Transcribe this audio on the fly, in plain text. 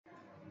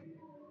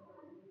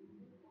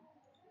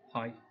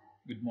Hi,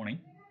 good morning.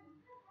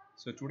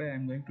 So today I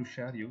am going to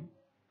share you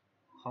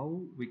how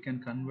we can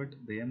convert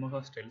the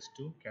Yamaha styles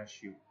to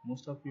Casio.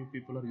 Most of you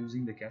people are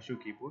using the Casio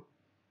keyboard,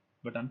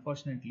 but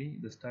unfortunately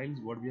the styles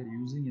what we are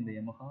using in the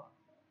Yamaha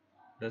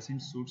doesn't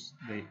suits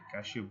the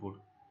Casio board.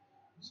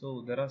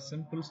 So there are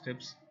simple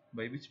steps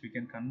by which we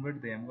can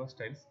convert the Yamaha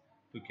styles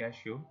to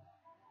Casio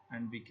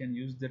and we can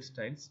use that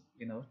styles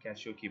in our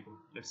Casio keyboard.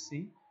 Let's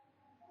see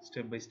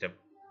step by step.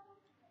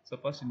 So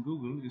first in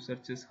Google you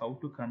searches how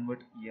to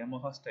convert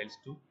Yamaha styles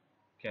to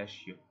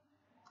Casio.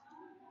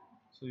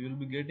 So you will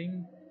be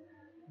getting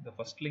the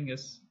first link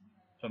is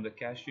from the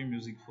Casio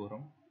music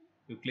forum.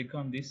 You click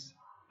on this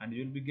and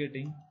you will be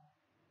getting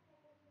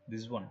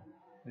this one.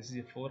 This is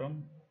a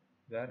forum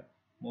where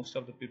most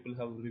of the people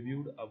have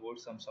reviewed about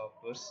some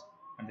softwares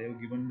and they have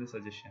given the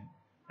suggestion,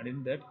 and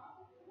in that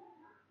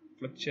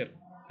Fletcher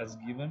has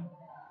given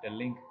a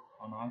link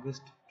on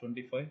August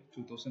 25,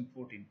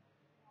 2014.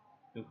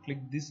 You click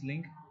this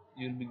link,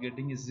 you will be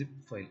getting a zip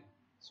file.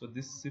 So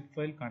this zip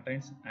file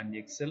contains an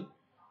Excel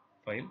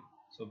file,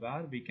 so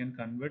where we can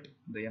convert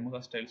the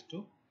Yamaha styles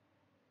to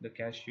the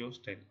Casio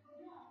style.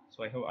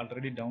 So I have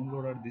already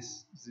downloaded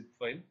this zip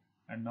file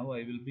and now I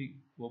will be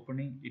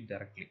opening it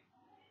directly.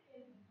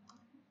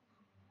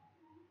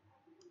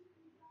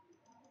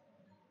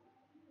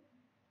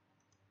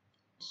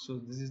 So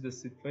this is the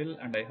zip file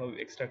and I have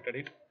extracted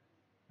it,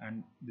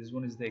 and this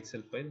one is the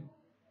Excel file.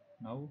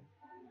 Now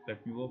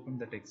let me open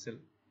that Excel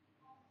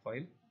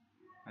file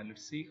and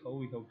let's see how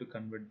we have to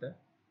convert the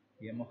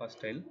Yamaha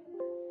style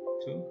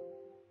to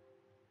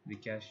the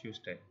Casio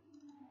style.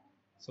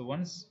 So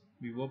once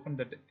we open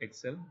that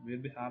Excel, we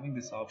will be having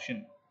this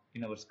option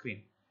in our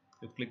screen.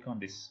 You click on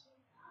this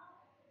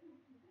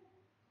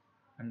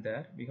and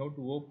there we have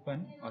to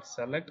open or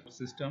select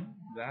system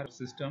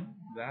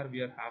where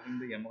we are having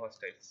the Yamaha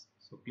styles.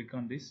 So click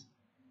on this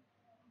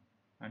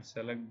and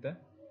select the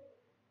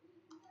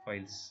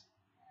files.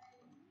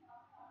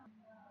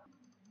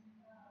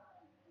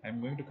 I am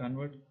going to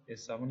convert a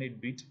 7/8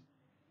 bit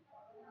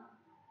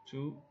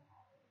to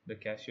the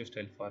Casio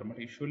style format.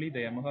 Usually the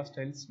Yamaha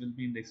styles will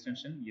be in the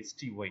extension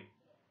STY,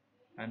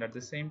 and at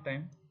the same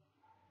time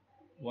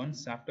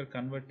once after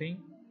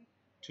converting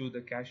to the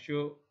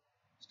Casio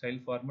style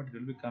format, it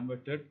will be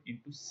converted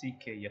into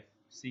CKF.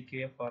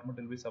 CKF format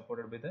will be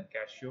supported by the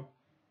Casio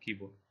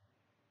keyboard.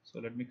 So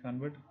let me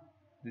convert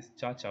this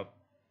cha-cha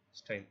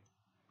style.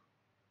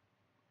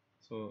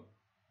 So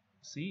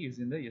C is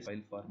in the S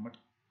file format.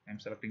 I am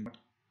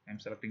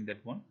selecting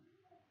that one.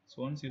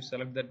 So once you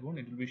select that one,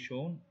 it will be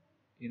shown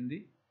in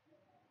the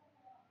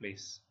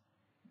place.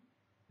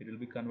 It will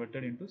be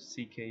converted into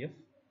CKF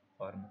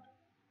format.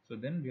 So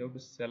then we have to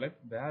select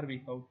where we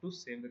have to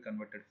save the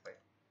converted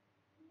file.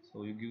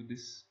 So you give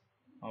this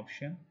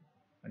option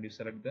and you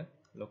select the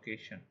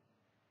location.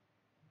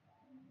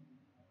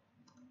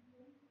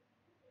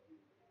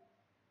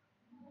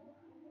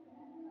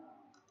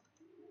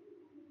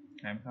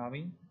 I am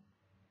having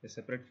a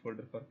separate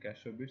folder for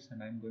Casio bits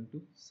and I am going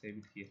to save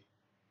it here.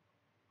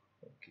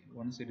 Okay,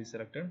 once it is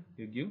selected,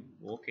 you give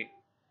OK.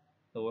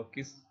 The work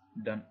is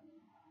done.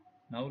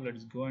 Now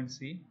let's go and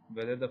see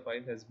whether the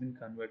file has been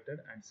converted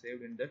and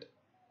saved in that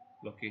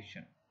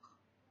location.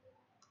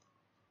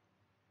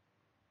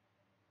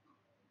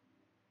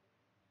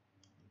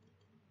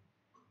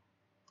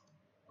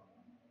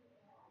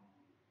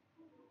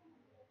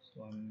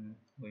 So I'm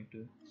going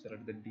to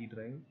select the D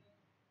drive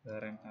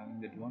where I'm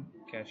having that one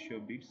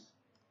Casio bits.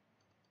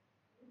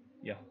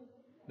 Yeah,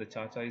 the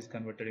cha-cha is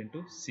converted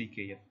into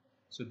CKF.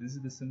 So this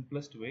is the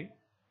simplest way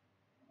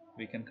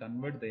we can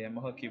convert the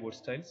Yamaha keyboard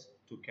styles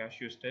to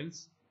Casio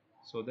styles,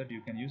 so that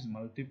you can use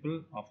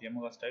multiple of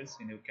Yamaha styles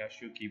in your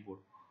Casio keyboard.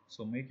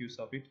 So make use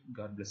of it.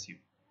 God bless you.